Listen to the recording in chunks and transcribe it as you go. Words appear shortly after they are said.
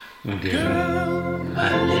Girl,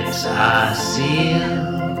 my lips are sealed.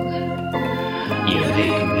 You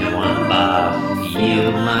make me want to barf.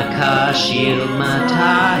 Yield my car, shield my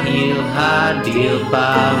tie, heel, high deal,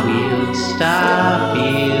 bar wheel, stop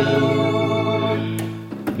you.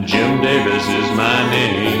 Jim Davis is my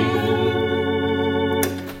name.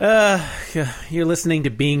 You're listening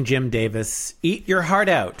to Being Jim Davis. Eat your heart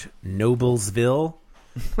out, Noblesville.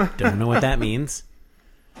 Don't know what that means.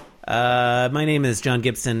 My name is John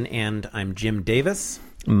Gibson, and I'm Jim Davis.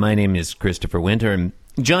 My name is Christopher Winter. And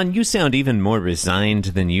John, you sound even more resigned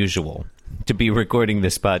than usual to be recording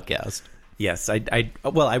this podcast. Yes, I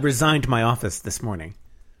resigned my office this morning.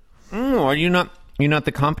 Are you not? You're not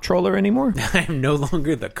the comptroller anymore? I am no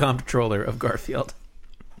longer the comptroller of Garfield.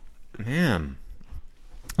 Man,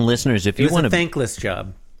 listeners, if It you was want a to, thankless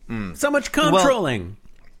job. So much comptrolling.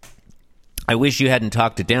 I wish you hadn't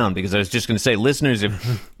talked it down, because I was just going to say, listeners,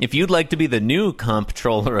 if you'd like to be the new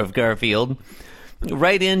comptroller of Garfield,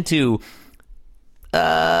 write into,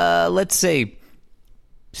 let's say,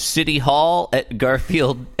 City Hall at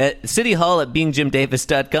Garfield, at City Hall at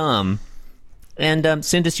beingjimdavis.com, and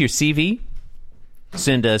send us your CV,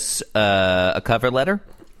 send us a cover letter,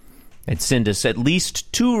 and send us at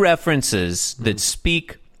least 2 references that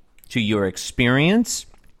speak to your experience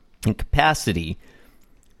and capacity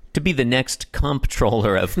to be the next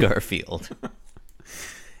comptroller of Garfield.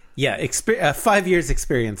 Yeah, 5 years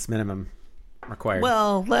experience minimum required.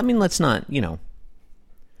 Well, I mean, let's not,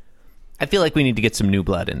 I feel like we need to get some new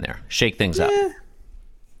blood in there. Shake things up.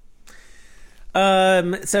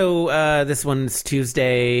 So this one's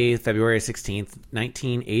Tuesday, February 16th,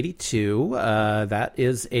 1982. That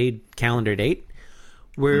is a calendar date.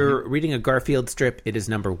 We're reading a Garfield strip. It is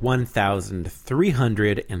number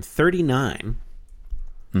 1339.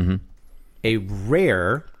 Mm-hmm. A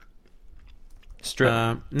rare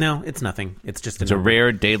Strip. No, it's nothing. It's just It's a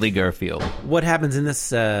rare daily Garfield. What happens in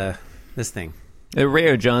this thing? A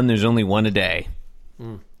rare, John, there's only one a day.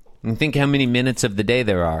 And think how many minutes of the day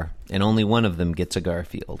there are, and only one of them gets a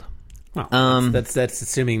Garfield. Well, that's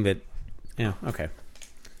assuming that. Yeah. Okay.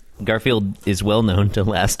 Garfield is well known to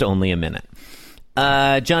last only a minute.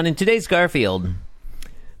 John, in today's Garfield,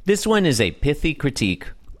 this one is a pithy critique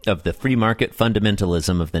of the free market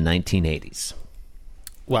fundamentalism of the 1980s.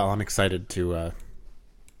 Well, I'm excited to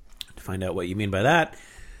find out what you mean by that.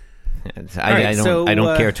 I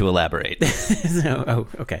don't care to elaborate.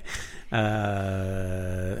 Okay.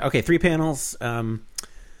 Okay, 3 panels. Panel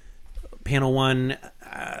 1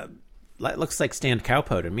 looks like Stand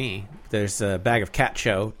Cowpo to me. There's a bag of cat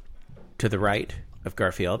show to the right of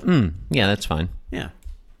Garfield. Yeah, that's fine. Yeah.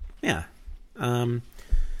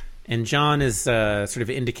 And John is sort of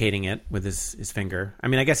indicating it with his finger. I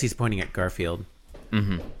mean, I guess he's pointing at Garfield.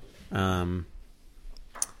 Mm-hmm.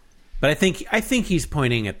 But I think he's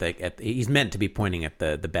pointing at he's meant to be pointing at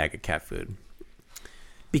the bag of cat food,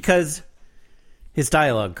 because his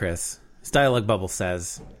dialogue bubble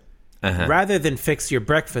says, rather than fix your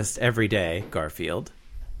breakfast every day, Garfield,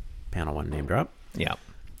 panel 1 name drop. Yeah,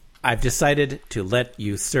 I've decided to let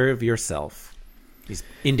you serve yourself. He's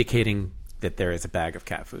indicating that there is a bag of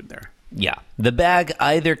cat food there. Yeah, the bag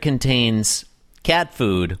either contains cat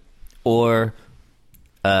food or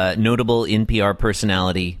notable NPR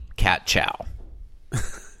personality Cat Chow.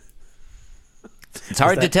 It's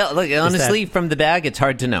hard to tell. Look, honestly, from the bag, it's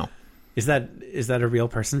hard to know. Is that a real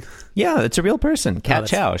person? Yeah, it's a real person. Cat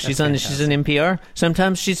Chow. She's on NPR.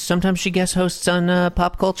 Sometimes she guest hosts on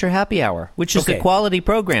Pop Culture Happy Hour, which is a quality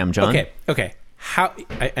program, John. Okay.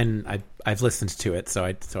 I've listened to it, so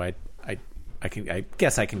I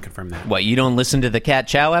guess I can confirm that. What, you don't listen to the Cat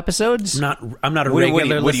Chow episodes? I'm not a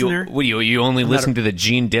regular listener. You only listen to the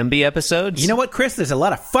Gene Demby episodes? You know what, Chris? There's a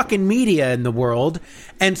lot of fucking media in the world,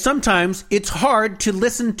 and sometimes it's hard to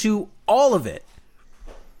listen to all of it.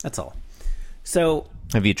 That's all. So,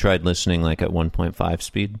 have you tried listening like at 1.5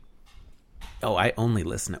 speed? Oh, I only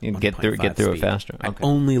listen at 1.5 get through speed. it faster. Okay. I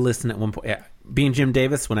only listen at 1. Yeah. Being Jim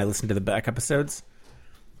Davis, when I listen to the back episodes,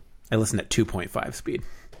 I listen at 2.5 speed.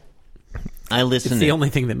 It's the only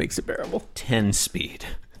thing that makes it bearable. 10 speed.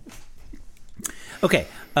 Okay,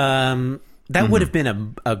 that would have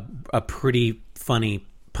been a pretty funny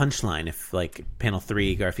punchline if, like, panel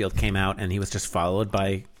 3, Garfield came out and he was just followed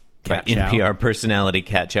by Cat Chow. NPR personality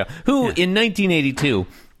Cat Chow, who in 1982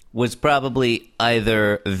 was probably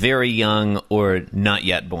either very young or not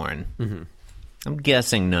yet born. Mm-hmm. I'm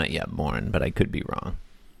guessing not yet born, but I could be wrong.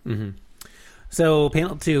 Mm-hmm. So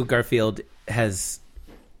panel 2, Garfield has...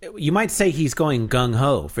 You might say he's going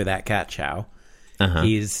gung-ho for that Cat Chow.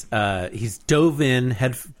 He's dove in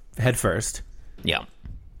head first. Yeah,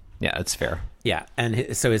 that's fair. Yeah,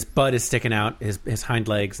 and so his butt is sticking out, his hind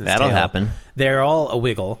legs. And his That'll tail. happen. They're all a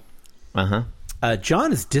wiggle. Uh-huh.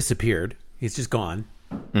 John has disappeared. He's just gone.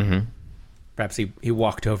 Mm-hmm. Perhaps he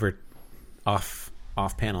walked over off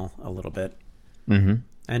panel a little bit. Mm-hmm.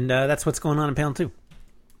 And that's what's going on in panel 2.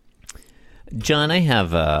 John, I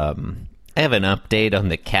have an update on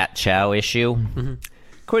the Cat Chow issue. Mm-hmm.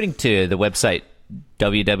 According to the website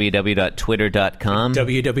www.twitter.com.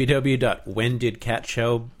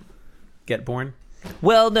 www.whendidcatshow.born?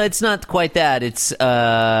 Well, no, it's not quite that. It's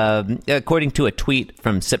according to a tweet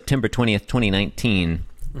from September 20th, 2019.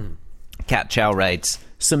 Cat Chow writes,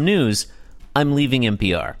 "Some news. I'm leaving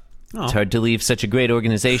NPR. Oh. It's hard to leave such a great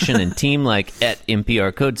organization and team like at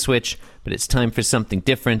NPR Code Switch, but it's time for something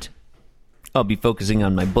different. I'll be focusing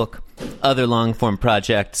on my book, other long-form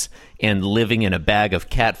projects, and living in a bag of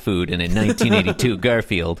cat food in a 1982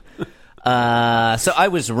 Garfield." So I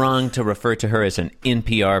was wrong to refer to her as an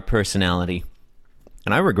NPR personality.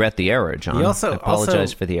 And I regret the error, John. I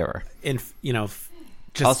apologize for the error.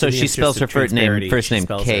 Just also, in the she spells her interest of first name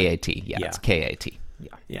transparency, K-A-T. Yeah, it's K-A-T.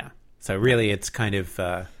 Yeah. So really, it's kind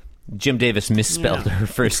of... Jim Davis misspelled her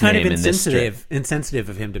first kind name of in this strip. insensitive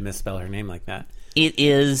of him to misspell her name like that. It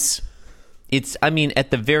is. I mean, at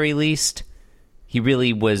the very least, he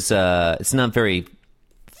really was... it's not very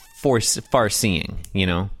far-seeing, you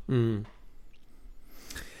know? Mm.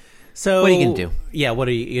 So what are you going to do? Yeah, what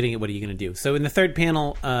are you going to do? So in the third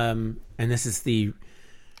panel, and this is the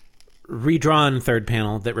redrawn third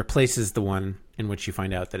panel that replaces the one in which you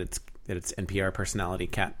find out that it's NPR personality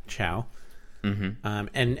Cat Chow. Mm-hmm.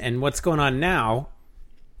 And what's going on now?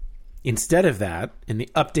 Instead of that, in the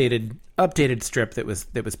updated strip that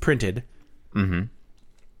was printed, mm-hmm.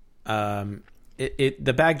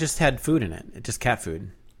 The bag just had food in it. It just cat food,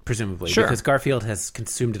 presumably, sure. because Garfield has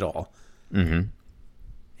consumed it all. Mm-hmm.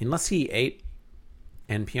 Unless he ate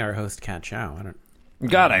NPR host Cat Chow.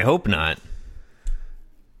 God, I hope not.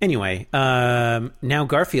 Anyway, now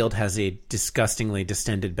Garfield has a disgustingly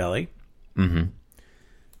distended belly. Mm-hmm.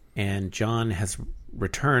 And John has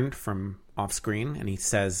returned from off screen, and he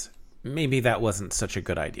says, maybe that wasn't such a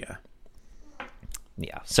good idea.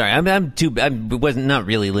 Yeah, sorry, I wasn't not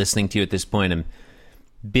really listening to you at this point. I'm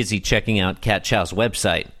busy checking out Cat Chow's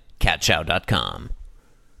website, catchow.com.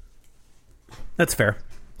 That's fair.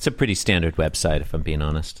 It's a pretty standard website, if I'm being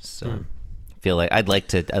honest. So I feel like I'd like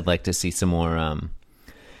to see some more,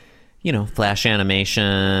 flash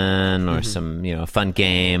animation or some, fun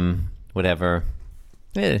game, whatever.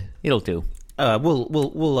 It'll do.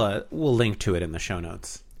 We'll link to it in the show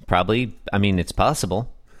notes. Probably. I mean, it's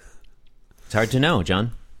possible. It's hard to know,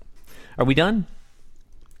 John. Are we done?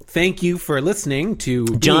 Thank you for listening to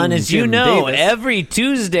John. Being as Jim you know, Davis. every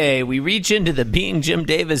Tuesday we reach into the Being Jim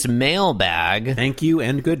Davis mailbag. Thank you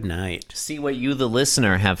and good night. See what you, the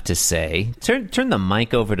listener, have to say. Turn the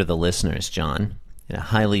mic over to the listeners, John. In a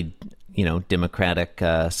highly, democratic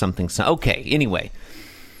something. Okay. Anyway,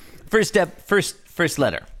 first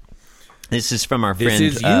letter. This is from our friend.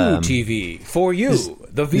 This is you, TV, for you,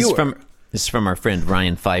 the viewer. This is from our friend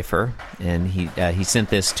Ryan Pfeiffer, and he sent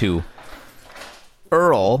this to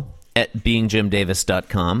Earl at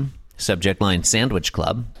beingjimdavis.com. Subject line Sandwich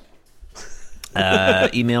Club.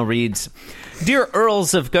 Email reads, "Dear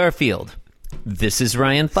Earls of Garfield, this is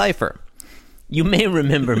Ryan Pfeiffer. You may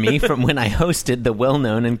remember me from when I hosted the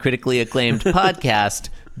well-known and critically acclaimed podcast,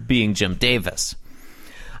 Being Jim Davis.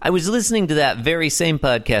 I was listening to that very same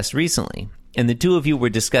podcast recently, and the two of you were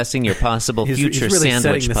discussing your possible future he's really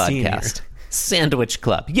sandwich setting the scene podcast. here. Sandwich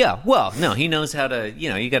Club. Yeah, well, no, he knows how to,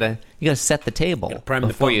 you gotta set the table prime the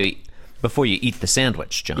before pump. before you eat the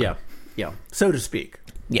sandwich, John. Yeah, so to speak.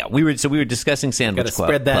 Yeah, we were discussing Sandwich Got to Club.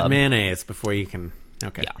 spread that mayonnaise before you can.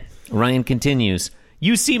 Okay. Yeah. Ryan continues,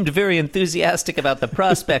 "You seemed very enthusiastic about the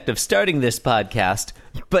prospect of starting this podcast,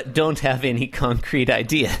 but don't have any concrete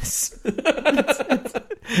ideas."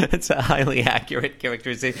 It's a highly accurate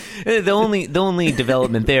characterization. The only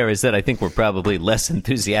development there is that I think we're probably less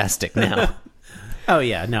enthusiastic now. Oh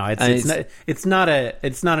yeah, no, it's not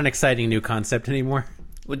an exciting new concept anymore.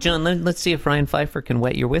 Well, John, let's see if Ryan Pfeiffer can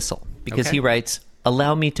wet your whistle, because Okay. he writes,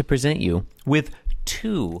 "Allow me to present you with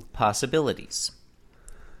two possibilities.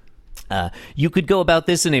 You could go about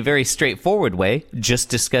this in a very straightforward way, just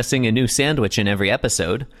discussing a new sandwich in every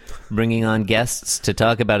episode, bringing on guests to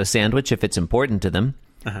talk about a sandwich if it's important to them.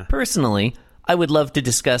 Personally, I would love to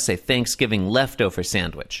discuss a Thanksgiving leftover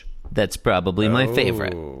sandwich. That's probably my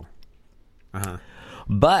favorite.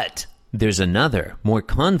 But there's another, more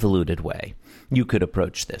convoluted way you could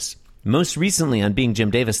approach this. Most recently on Being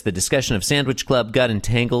Jim Davis, the discussion of Sandwich Club got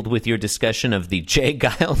entangled with your discussion of the Jay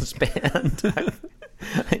Giles Band."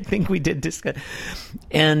 I think we did discuss.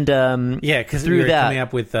 And Yeah, because through we were that, coming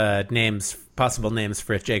up with possible names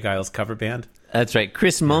for a Jay Giles cover band. that's right.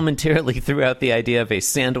 Chris momentarily threw out the idea of a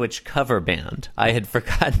sandwich cover band. I had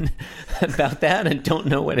forgotten about that and don't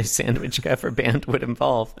know what a sandwich cover band would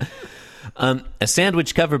involve. A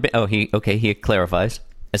sandwich cover band... Oh, he clarifies.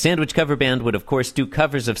 A sandwich cover band would, of course, do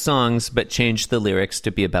covers of songs, but change the lyrics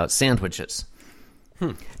to be about sandwiches.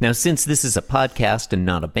 Now, since this is a podcast and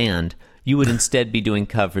not a band, you would instead be doing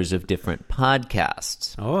covers of different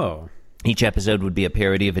podcasts. Oh. Each episode would be a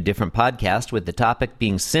parody of a different podcast, with the topic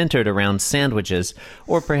being centered around sandwiches,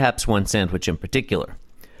 or perhaps one sandwich in particular.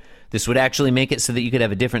 This would actually make it so that you could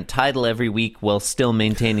have a different title every week while still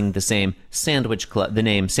maintaining the same Sandwich Club, the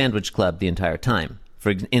name Sandwich Club, the entire time.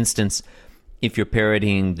 For instance, if you're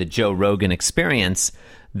parodying the Joe Rogan Experience,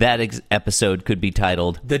 that episode could be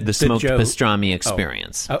titled the Smoked Pastrami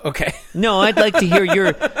Experience. Oh, okay. No, I'd like to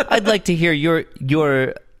hear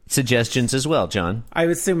your suggestions as well, John. I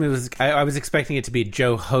would assume it was. I was expecting it to be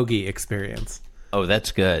Joe Hoagie Experience. Oh,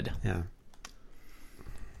 that's good. Yeah.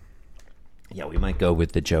 Yeah, we might go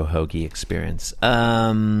with the Joe Hoagie Experience.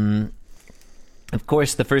 Of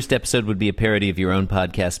course, the first episode would be a parody of your own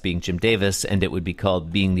podcast, Being Jim Davis, and it would be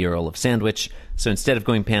called Being the Earl of Sandwich. So instead of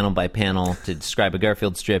going panel by panel to describe a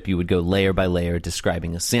Garfield strip, you would go layer by layer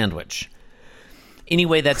describing a sandwich.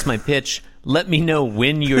 Anyway, that's my pitch. Let me know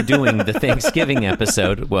when you're doing the Thanksgiving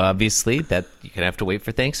episode. Well, obviously, that you're going to have to wait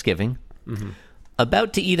for Thanksgiving. Mm-hmm.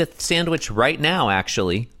 About to eat a sandwich right now,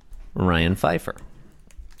 actually, Ryan Pfeiffer.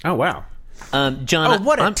 Oh, wow. John,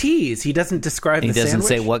 what a tease. He doesn't describe the sandwich. He doesn't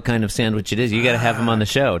say what kind of sandwich it is. You got to have him on the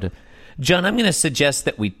show. John, I'm going to suggest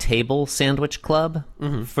that we table Sandwich Club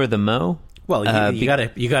for the Mo. Well, you got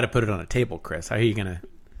to put it on a table, Chris. How are you going to?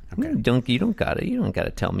 Okay. You don't got to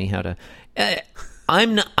tell me how to.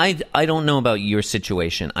 I don't know about your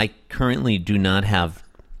situation. I currently do not have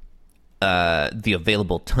the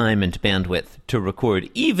available time and bandwidth to record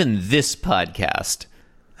even this podcast,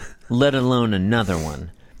 let alone another one.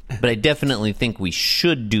 But I definitely think we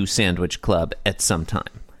should do Sandwich Club at some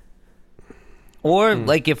time. Or,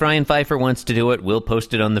 like, if Ryan Pfeiffer wants to do it, we'll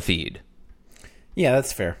post it on the feed. Yeah,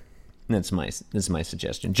 that's fair. That's my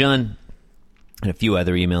suggestion. John, and a few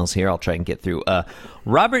other emails here I'll try and get through.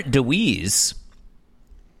 Robert DeWeese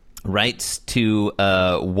writes to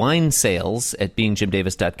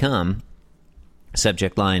winesales@beingjimdavis.com.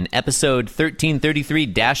 Subject line, episode 1333,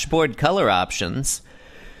 Dashboard Color Options.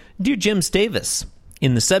 Dear Jim Davis,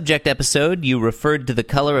 in the subject episode, you referred to the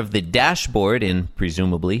color of the dashboard in,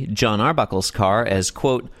 presumably, John Arbuckle's car as,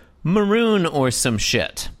 quote, maroon or some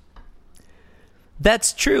shit.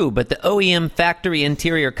 That's true, but the OEM factory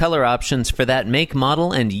interior color options for that make,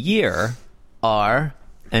 model, and year are...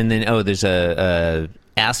 And then, there's a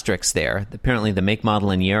asterisk there. Apparently the make, model,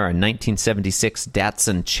 and year are 1976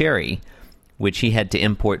 Datsun Cherry, which he had to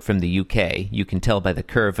import from the UK. You can tell by the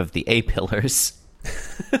curve of the A-pillars.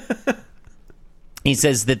 He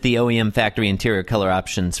says that the OEM factory interior color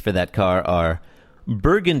options for that car are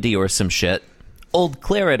burgundy or some shit, old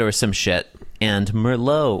claret or some shit, and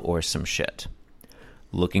merlot or some shit.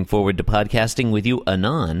 Looking forward to podcasting with you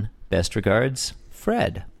anon. Best regards,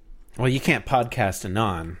 Fred. Well, you can't podcast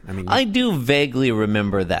anon. I mean, I do vaguely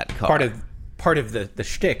remember that car. Part of the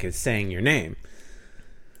shtick is saying your name.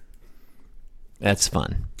 That's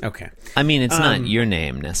fun. Okay. I mean, it's not your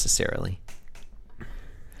name necessarily.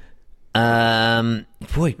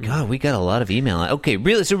 Boy, God, we got a lot of email. Okay,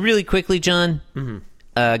 really quickly, John.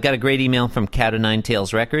 Got a great email from Cat o' Nine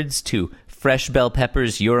Tails Records to Fresh Bell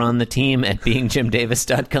Peppers, you're on the team at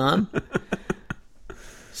beingjimdavis.com.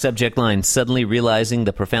 Subject line, suddenly realizing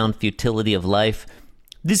the profound futility of life.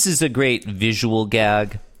 This is a great visual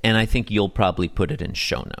gag, and I think you'll probably put it in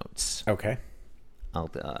show notes. Okay.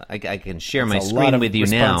 I can share my screen with you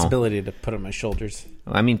now. Responsibility to put on my shoulders.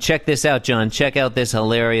 I mean, check this out, John. Check out this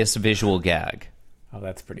hilarious visual gag. Oh,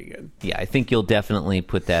 that's pretty good. Yeah, I think you'll definitely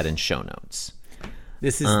put that in show notes.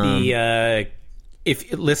 This is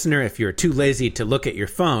if you're too lazy to look at your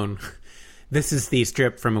phone, this is the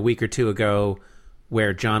strip from a week or two ago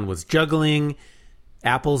where John was juggling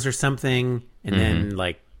apples or something, and then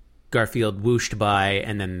like Garfield whooshed by,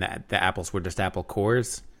 and then the apples were just apple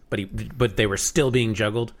cores. But they were still being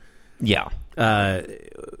juggled. Yeah.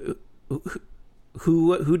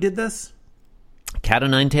 Who did this? Cat o'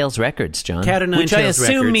 Nine Tails Records, John. Cat o' Nine Which Tails I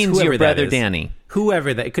assume Records, means your brother Danny.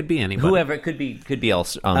 Whoever that, it could be anybody. Whoever it could be all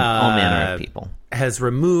manner of people. Has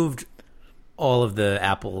removed all of the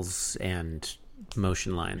apples and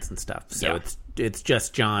motion lines and stuff. So it's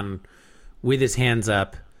just John with his hands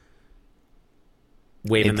up,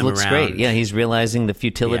 waving them around. It looks great. Yeah, he's realizing the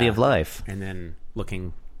futility of life, and then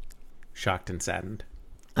looking shocked and saddened.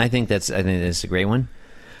 I think that's a great one.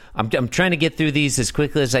 I'm trying to get through these as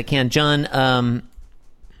quickly as I can. John,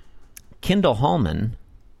 Kendall Hallman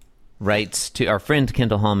writes to our friend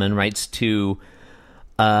Kendall Hallman writes to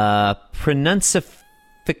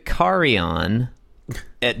Pronuncificarion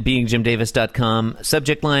at beingjimdavis.com.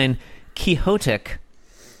 Subject line: Quixotic.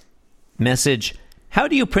 Message: how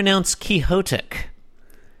do you pronounce Quixotic?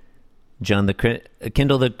 John,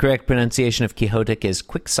 Kendall, the correct pronunciation of Quixotic is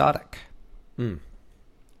Quixotic. I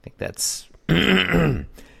think that's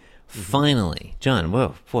finally, John.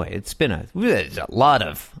 Whoa, boy, it's been a lot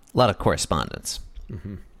of correspondence.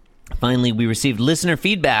 Finally, we received listener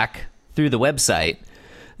feedback through the website.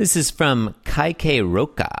 This is from Kaike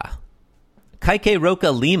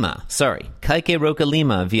Roca Lima. Sorry, Kaike Roca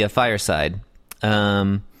Lima via Fireside.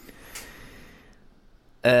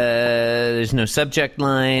 There's no subject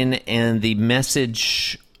line, and the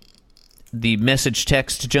message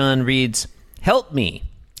text, John, reads: help me.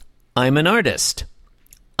 I'm an artist.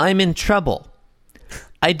 I'm in trouble.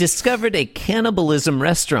 I discovered a cannibalism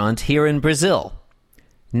restaurant here in Brazil.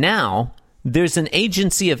 Now, there's an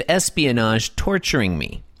agency of espionage torturing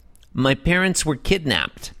me. My parents were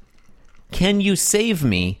kidnapped. Can you save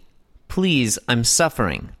me? Please, I'm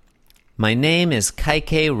suffering. My name is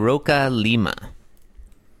Kaike Roca Lima.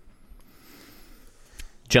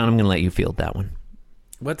 John, I'm going to let you field that one.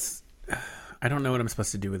 I don't know what I'm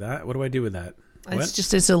supposed to do with that. What do I do with that? It's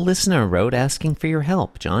just as a listener wrote asking for your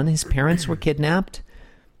help, John. His parents were kidnapped.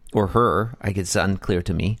 Or her. I guess it's unclear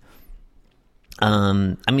to me.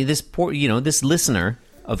 This listener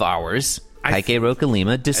of ours, Kaike Roca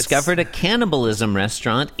Lima, discovered a cannibalism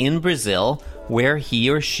restaurant in Brazil where he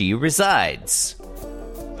or she resides.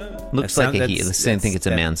 Looks like I think it's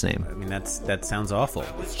a man's name. I mean, that sounds awful.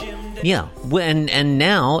 Yeah, and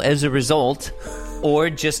now, as a result, or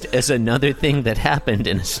just as another thing that happened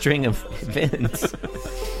in a string of events,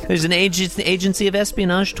 there's an agency of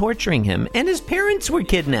espionage torturing him, and his parents were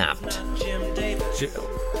kidnapped.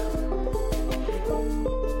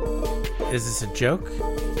 Is this a joke?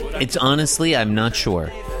 It's honestly, I'm not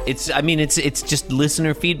sure. It's just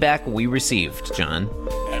listener feedback we received, John.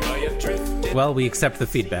 Well, we accept the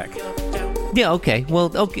feedback. Yeah, okay.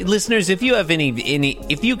 Well, okay, listeners, if you have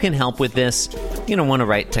if you can help with this, you don't want to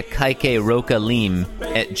write to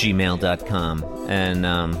kaikerocalim@gmail.com. And,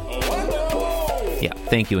 yeah,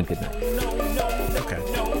 thank you and good night. Okay.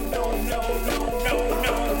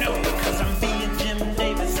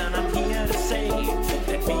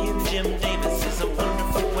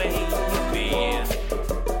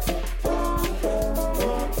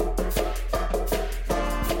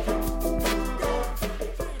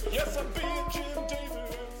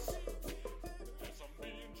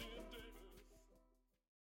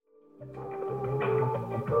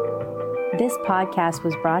 This podcast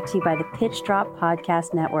was brought to you by the Pitch Drop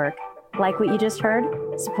Podcast Network. Like what you just heard?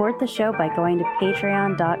 Support the show by going to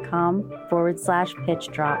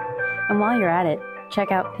patreon.com/pitchdrop. And while you're at it,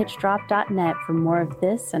 check out pitchdrop.net for more of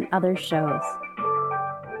this and other shows.